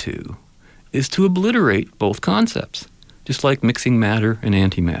combine the two is to obliterate both concepts, just like mixing matter and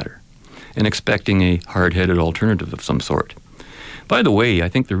antimatter, and expecting a hard-headed alternative of some sort. By the way, I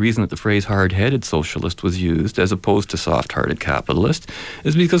think the reason that the phrase hard-headed socialist was used as opposed to soft-hearted capitalist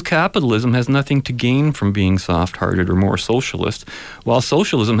is because capitalism has nothing to gain from being soft-hearted or more socialist, while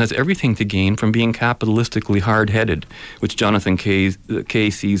socialism has everything to gain from being capitalistically hard-headed, which Jonathan Kay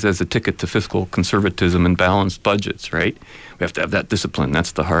sees as a ticket to fiscal conservatism and balanced budgets, right? We have to have that discipline.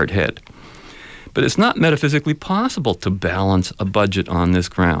 That's the hard head. But it's not metaphysically possible to balance a budget on this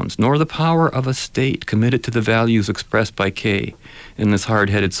grounds, nor the power of a state committed to the values expressed by Kay in this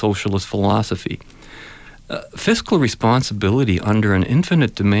hard-headed socialist philosophy. Fiscal responsibility under an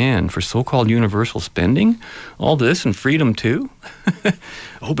infinite demand for so-called universal spending, all this and freedom too?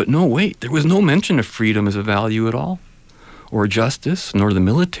 Oh, but no, wait, there was no mention of freedom as a value at all, or justice, nor the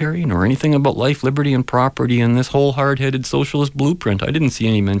military, nor anything about life, liberty, and property in this whole hard-headed socialist blueprint. I didn't see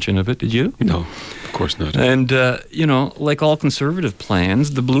any mention of it, did you? No, of course not. And, like all conservative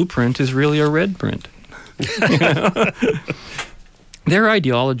plans, the blueprint is really a red print. Their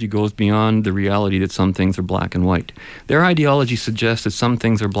ideology goes beyond the reality that some things are black and white. Their ideology suggests that some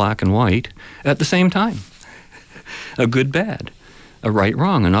things are black and white at the same time. A good-bad, a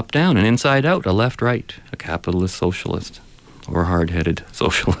right-wrong, an up-down, an inside-out, a left-right, a capitalist socialist, or hard-headed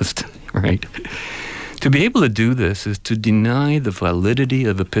socialist, right? To be able to do this is to deny the validity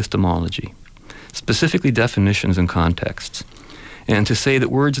of epistemology, specifically definitions and contexts, and to say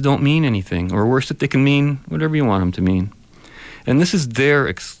that words don't mean anything, or worse, that they can mean whatever you want them to mean. And this is their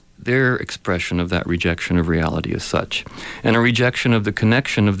expression of that rejection of reality as such, and a rejection of the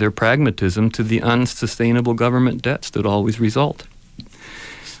connection of their pragmatism to the unsustainable government debts that always result.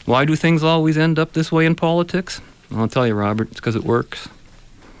 Why do things always end up this way in politics? I'll tell you, Robert, it's because it works.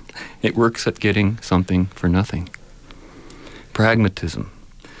 It works at getting something for nothing. Pragmatism,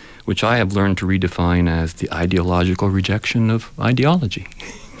 which I have learned to redefine as the ideological rejection of ideology.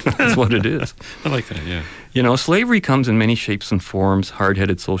 That's what it is. I like that, yeah. You know, slavery comes in many shapes and forms.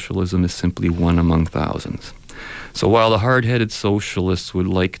 Hard-headed socialism is simply one among thousands. So while the hard-headed socialists would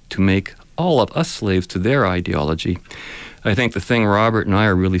like to make all of us slaves to their ideology, I think the thing Robert and I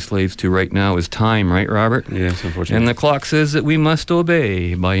are really slaves to right now is time, right, Robert? Yes, unfortunately. And the clock says that we must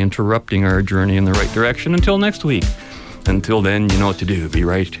obey by interrupting our journey in the right direction until next week. Until then, you know what to do. Be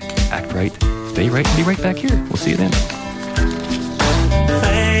right, act right, stay right, and be right back here. We'll see you then.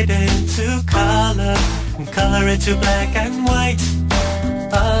 Fade into color, and color into black and white.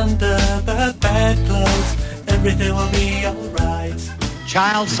 Under the bedclothes, everything will be alright.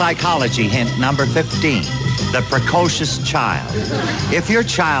 Child psychology hint number 15, the precocious child. If your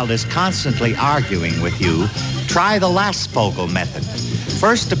child is constantly arguing with you, try the Laspogel method.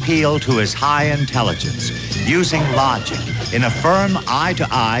 First appeal to his high intelligence, using logic in a firm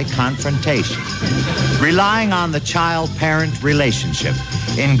eye-to-eye confrontation. Relying on the child-parent relationship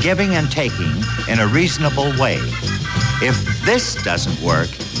in giving and taking in a reasonable way. If this doesn't work,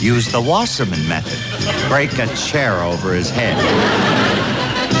 use the Wasserman method. Break a chair over his head.